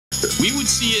we would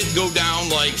see it go down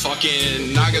like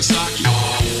fucking Nagasaki.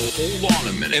 Hold on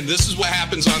a minute. And this is what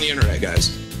happens on the internet,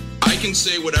 guys. I can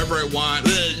say whatever I want.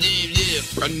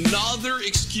 Another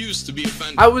excuse to be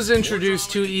offended. I was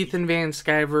introduced to Ethan Van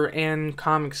Sciver and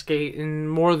Comicsgate in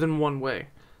more than one way.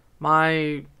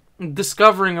 My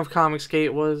discovering of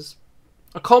Comicsgate was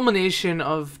a culmination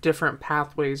of different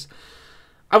pathways.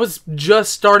 I was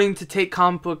just starting to take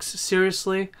comic books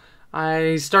seriously.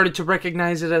 I started to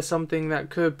recognize it as something that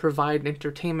could provide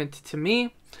entertainment to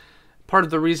me. Part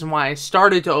of the reason why I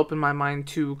started to open my mind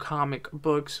to comic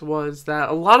books was that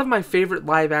a lot of my favorite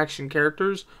live-action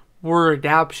characters were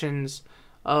adaptations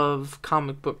of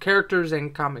comic book characters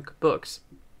and comic books.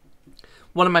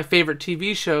 One of my favorite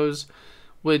TV shows,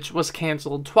 which was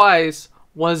canceled twice,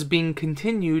 was being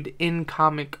continued in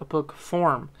comic book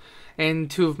form. And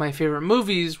two of my favorite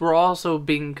movies were also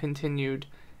being continued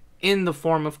in the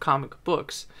form of comic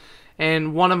books.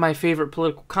 And one of my favorite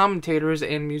political commentators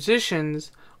and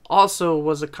musicians also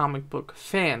was a comic book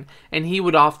fan, and he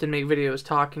would often make videos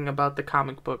talking about the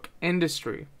comic book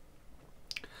industry.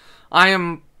 I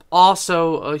am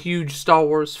also a huge Star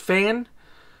Wars fan.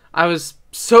 I was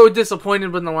so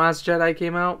disappointed when The Last Jedi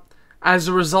came out. As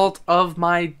a result of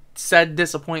my said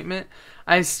disappointment,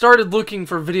 I started looking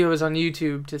for videos on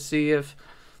YouTube to see if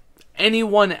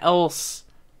anyone else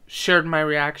shared my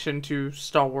reaction to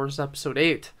Star Wars Episode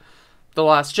 8, The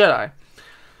Last Jedi.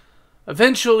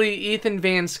 Eventually, Ethan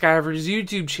Van Sciver's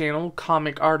YouTube channel,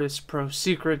 Comic Artist Pro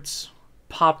Secrets,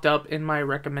 popped up in my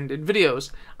recommended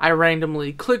videos. I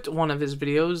randomly clicked one of his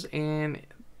videos and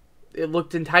it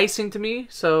looked enticing to me,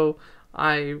 so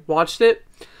I watched it.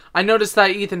 I noticed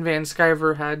that Ethan Van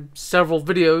Sciver had several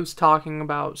videos talking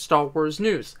about Star Wars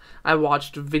news. I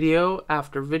watched video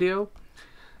after video,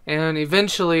 and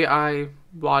eventually I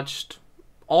watched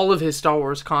all of his Star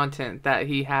Wars content that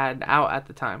he had out at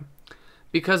the time.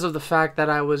 Because of the fact that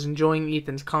I was enjoying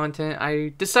Ethan's content,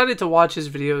 I decided to watch his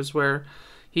videos where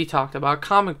he talked about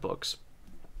comic books.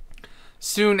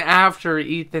 Soon after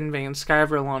Ethan Van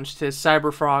Sciver launched his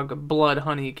Cyberfrog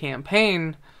Bloodhoney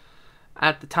campaign,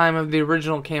 at the time of the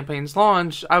original campaign's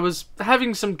launch, I was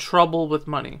having some trouble with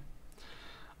money.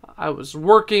 I was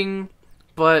working,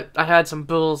 but I had some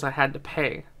bills I had to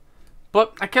pay.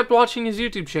 But I kept watching his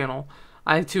YouTube channel.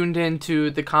 I tuned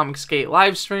into the Comicsgate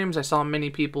live streams. I saw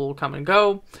many people come and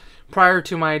go. Prior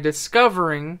to my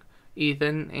discovering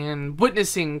Ethan and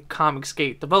witnessing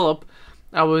Comicsgate develop,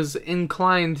 I was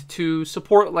inclined to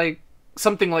support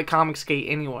something like Comicsgate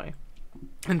anyway.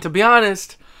 And to be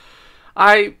honest,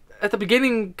 I, at the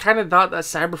beginning, kind of thought that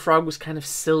Cyberfrog was kind of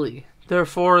silly.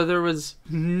 Therefore, there was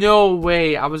no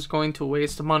way I was going to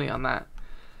waste money on that.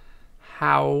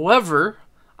 However,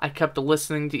 I kept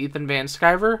listening to Ethan Van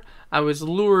Sciver. I was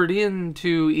lured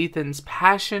into Ethan's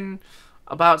passion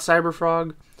about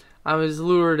Cyberfrog. I was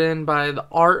lured in by the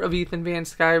art of Ethan Van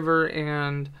Sciver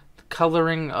and the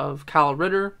coloring of Kyle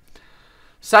Ritter.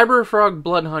 Cyberfrog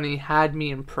Bloodhoney had me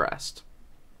impressed.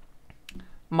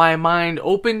 My mind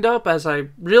opened up as I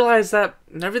realized that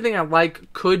everything I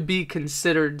like could be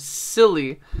considered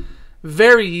silly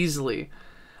very easily.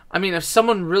 I mean, if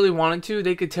someone really wanted to,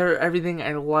 they could tear everything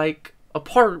I like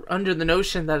apart under the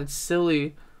notion that it's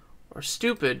silly or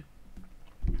stupid.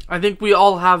 I think we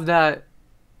all have that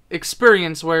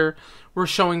experience where we're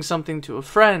showing something to a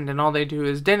friend and all they do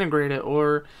is denigrate it,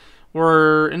 or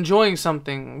we're enjoying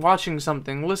something, watching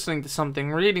something, listening to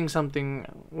something, reading something,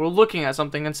 we're looking at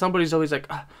something, and somebody's always like,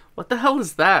 what the hell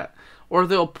is that? Or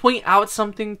they'll point out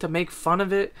something to make fun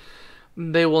of it.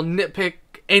 They will nitpick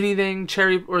anything,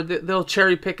 they'll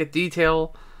cherry pick a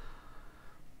detail.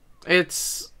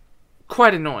 It's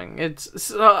quite annoying.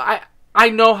 I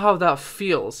know how that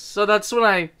feels. So that's when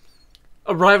I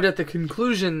arrived at the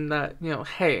conclusion that,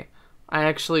 hey, I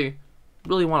actually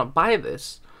really want to buy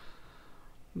this.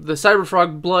 The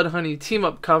Cyberfrog Bloodhoney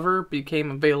team-up cover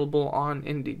became available on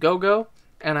Indiegogo,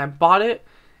 and I bought it,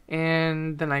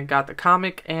 and then I got the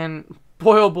comic, and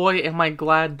boy oh boy am I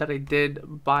glad that I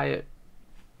did buy it.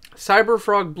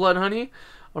 Cyberfrog Bloodhoney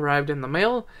arrived in the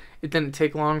mail. It didn't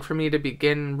take long for me to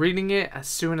begin reading it as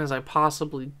soon as I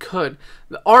possibly could.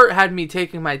 The art had me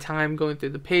taking my time going through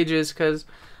the pages because,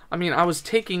 I was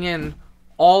taking in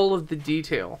all of the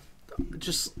detail.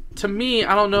 Just, to me,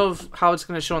 I don't know how it's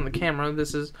going to show on the camera.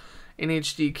 This is an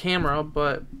HD camera,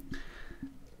 but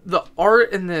the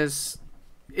art in this,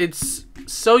 it's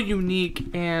so unique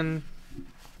and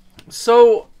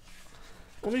so...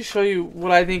 Let me show you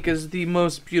what I think is the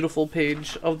most beautiful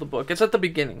page of the book. It's at the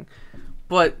beginning.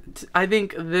 But I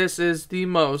think this is the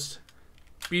most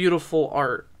beautiful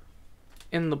art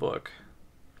in the book.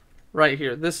 Right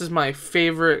here. This is my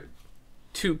favorite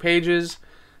 2 pages.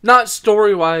 Not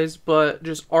story-wise, but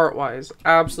just art-wise.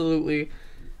 Absolutely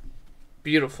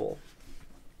beautiful.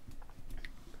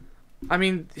 I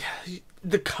mean,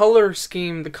 the color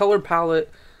scheme, the color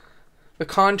palette, the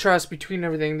contrast between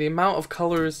everything, the amount of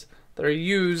colors that are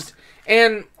used,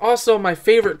 and also my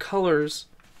favorite colors.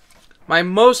 My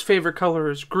most favorite color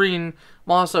is green.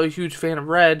 I'm also a huge fan of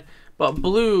red, but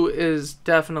blue is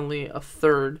definitely a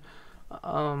third.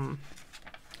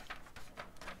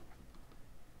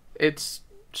 It's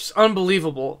just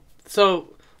unbelievable.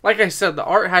 So, like I said, the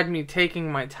art had me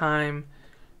taking my time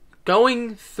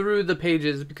going through the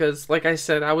pages because, like I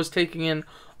said, I was taking in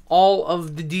all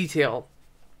of the detail.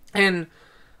 And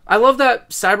I love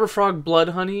that Cyberfrog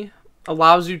Bloodhoney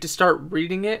allows you to start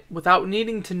reading it without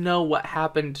needing to know what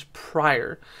happened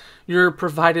prior. You're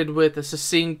provided with a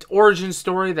succinct origin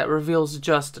story that reveals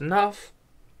just enough.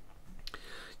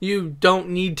 You don't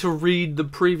need to read the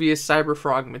previous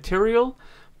Cyberfrog material,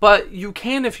 but you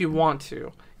can if you want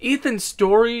to. Ethan's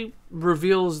story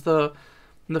reveals the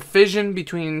fission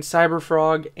between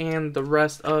Cyberfrog and the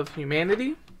rest of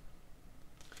humanity.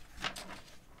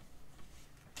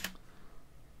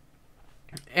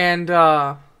 And,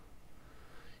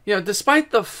 you know,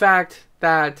 despite the fact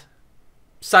that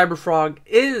Cyberfrog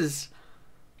is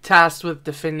tasked with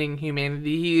defending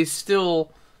humanity, he is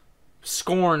still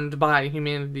scorned by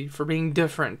humanity for being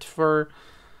different, for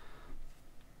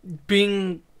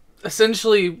being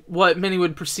essentially what many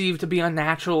would perceive to be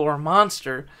unnatural or a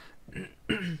monster.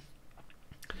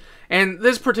 And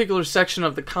this particular section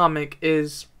of the comic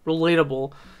is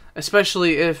relatable,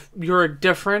 especially if you're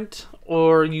different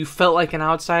or you felt like an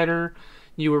outsider,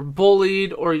 you were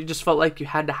bullied, or you just felt like you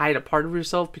had to hide a part of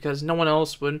yourself because no one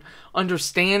else would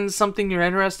understand something you're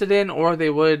interested in, or they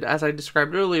would, as I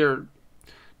described earlier,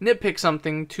 nitpick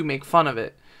something to make fun of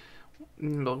it. You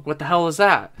know, what the hell is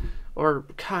that? Or,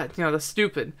 God, you know, that's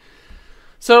stupid.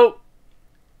 So,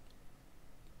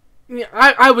 yeah,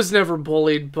 I was never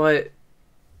bullied, but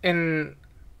I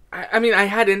mean, I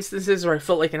had instances where I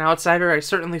felt like an outsider. I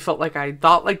certainly felt like I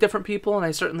thought like different people, and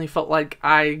I certainly felt like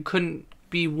I couldn't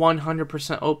be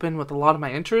 100% open with a lot of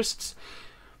my interests.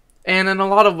 And in a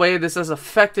lot of ways, this has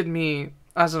affected me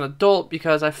as an adult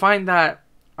because I find that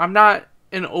I'm not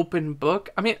an open book.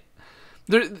 I mean,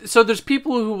 there's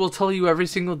people who will tell you every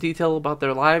single detail about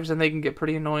their lives, and they can get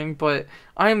pretty annoying, but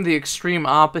I am the extreme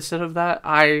opposite of that.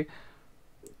 I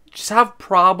just have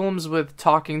problems with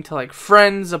talking to, like,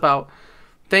 friends about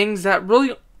things that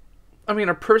really, I mean,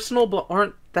 are personal, but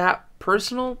aren't that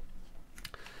personal.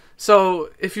 So,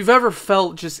 if you've ever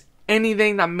felt just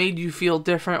anything that made you feel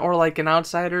different or like an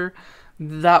outsider,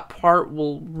 that part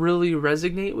will really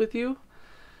resonate with you.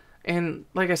 And,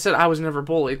 like I said, I was never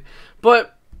bullied.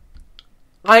 But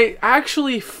I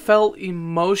actually felt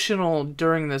emotional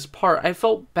during this part. I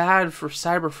felt bad for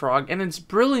Cyberfrog, and it's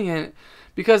brilliant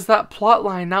because that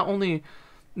plotline not only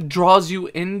draws you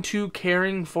into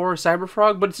caring for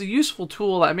Cyberfrog, but it's a useful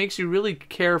tool that makes you really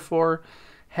care for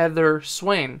Heather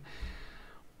Swain.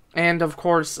 And, of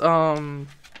course,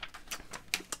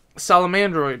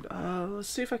 Salamandroid. Let's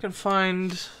see if I can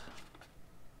find...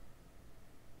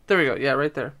 There we go. Yeah,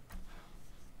 right there.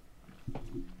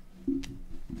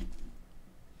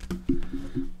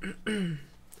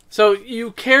 So,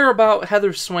 you care about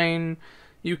Heather Swain,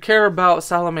 you care about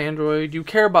Salamandroid, you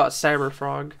care about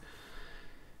Cyberfrog.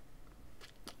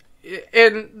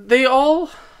 And they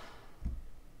all...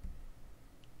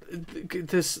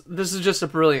 This is just a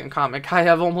brilliant comic. I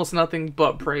have almost nothing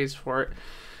but praise for it.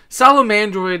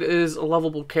 Salamandroid is a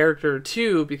lovable character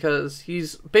too because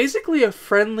he's basically a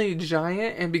friendly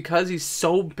giant, and because he's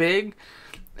so big,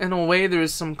 in a way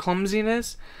there's some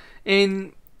clumsiness,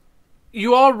 and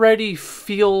you already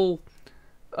feel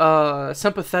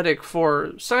sympathetic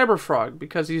for Cyberfrog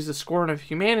because he's the scorn of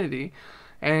humanity,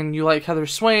 and you like Heather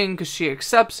Swain because she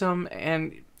accepts him,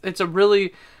 and it's a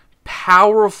really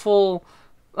powerful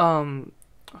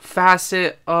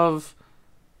facet of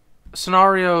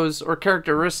scenarios or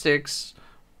characteristics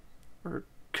or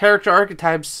character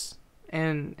archetypes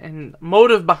and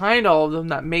motive behind all of them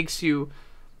that makes you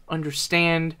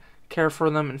understand, care for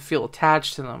them, and feel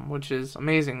attached to them, which is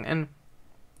amazing. And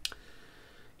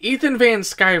Ethan Van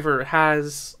Sciver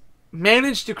has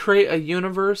managed to create a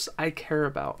universe I care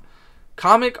about.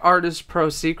 Comic Artist Pro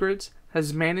Secrets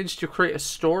has managed to create a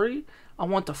story I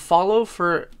want to follow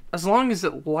for as long as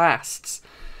it lasts.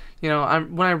 You know,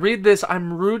 when I read this,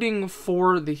 I'm rooting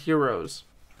for the heroes.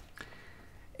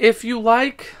 If you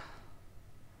like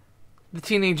the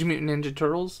Teenage Mutant Ninja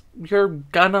Turtles, you're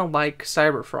gonna like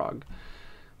Cyberfrog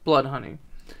Bloodhoney.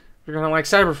 You're gonna like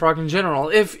Cyberfrog in general.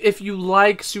 If you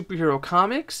like superhero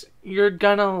comics, you're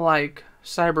gonna like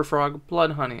Cyberfrog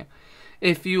Bloodhoney.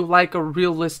 If you like a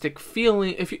realistic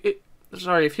feeling, if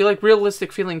you like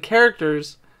realistic feeling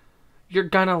characters, you're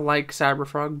gonna like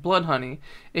Cyberfrog Bloodhoney.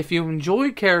 If you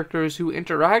enjoy characters who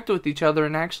interact with each other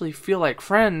and actually feel like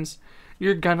friends,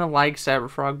 you're gonna like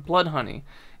Cyberfrog Bloodhoney.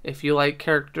 If you like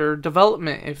character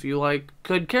development, if you like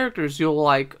good characters, you'll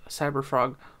like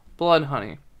Cyberfrog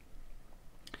Bloodhoney.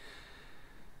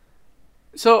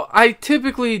 So I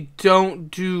typically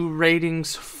don't do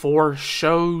ratings for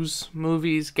shows,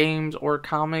 movies, games, or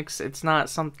comics. It's not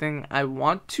something I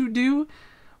want to do.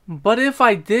 But if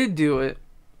I did do it,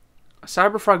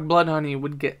 Cyberfrog Bloodhoney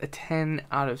would get a 10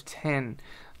 out of 10.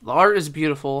 The art is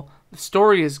beautiful. The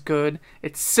story is good.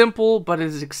 It's simple, but it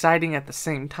is exciting at the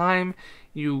same time.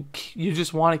 You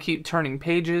just want to keep turning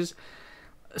pages.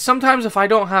 Sometimes if I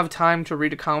don't have time to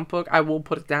read a comic book, I will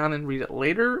put it down and read it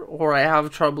later, or I have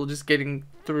trouble just getting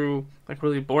through like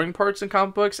really boring parts in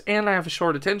comic books, and I have a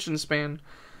short attention span.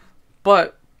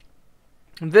 But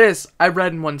this I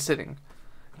read in one sitting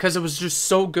because it was just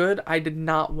so good. I did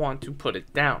not want to put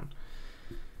it down.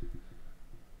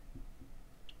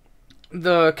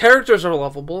 The characters are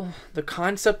lovable. The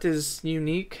concept is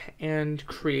unique and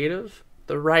creative.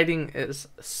 The writing is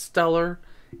stellar,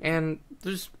 and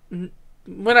there's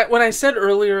when I said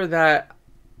earlier that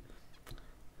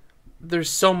there's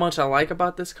so much I like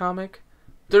about this comic,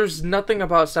 there's nothing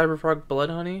about Cyberfrog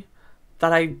Bloodhoney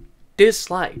that I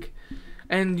dislike.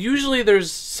 And usually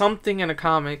there's something in a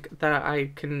comic that I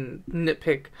can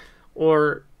nitpick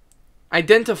or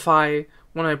identify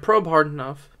when I probe hard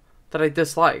enough that I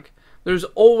dislike. There's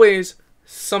always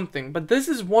something, but this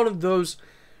is one of those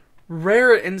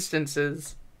rare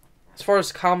instances, as far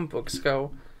as comic books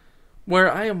go,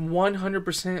 where I am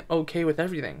 100% okay with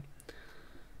everything.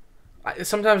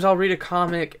 Sometimes I'll read a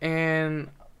comic and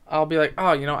I'll be like, oh,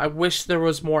 I wish there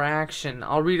was more action.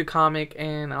 I'll read a comic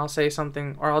and I'll say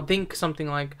something, or I'll think something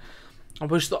like, I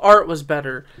wish the art was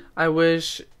better. I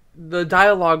wish the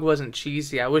dialogue wasn't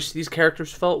cheesy. I wish these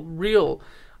characters felt real.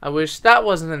 I wish that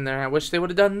wasn't in there. I wish they would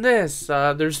have done this.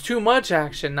 There's too much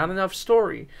action, not enough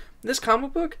story. This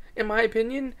comic book, in my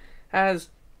opinion, has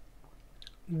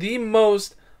the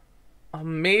most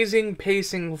amazing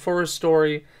pacing for a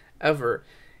story ever.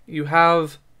 You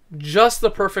have just the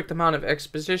perfect amount of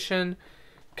exposition,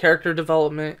 character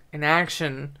development, and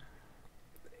action,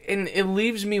 and it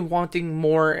leaves me wanting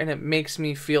more, and it makes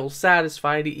me feel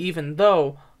satisfied even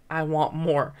though I want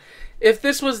more. If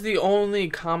this was the only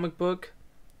comic book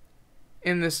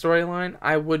in this storyline,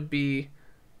 I would be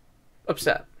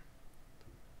upset.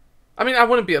 I mean, I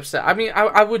wouldn't be upset. I mean,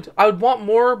 I would want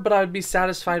more, but I would be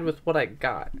satisfied with what I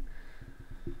got.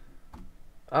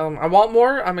 I want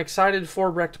more. I'm excited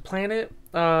for Wrecked Planet.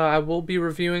 I will be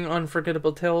reviewing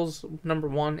Unforgettable Tales number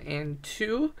 1 and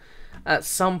 2 at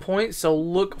some point, so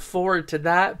look forward to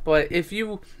that. But if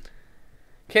you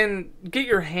can get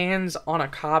your hands on a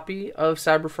copy of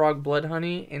Cyberfrog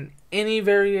Bloodhoney in any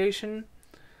variation,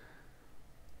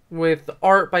 with the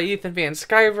art by Ethan Van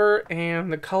Sciver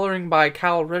and the coloring by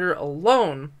Kyle Ritter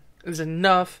alone, is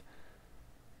enough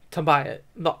to buy it.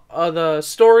 The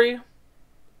story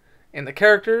and the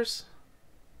characters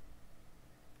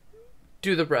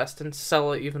do the rest and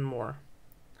sell it even more.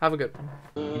 Have a good one.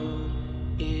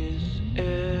 Is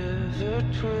ever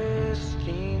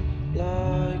twisting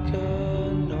like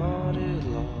a knotted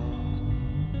log,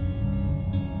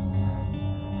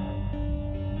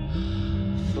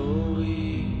 for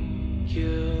we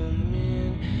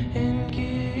human and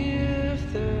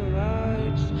give the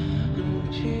rights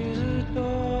unto the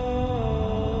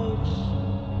dogs.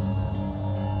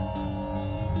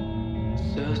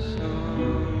 The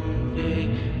sun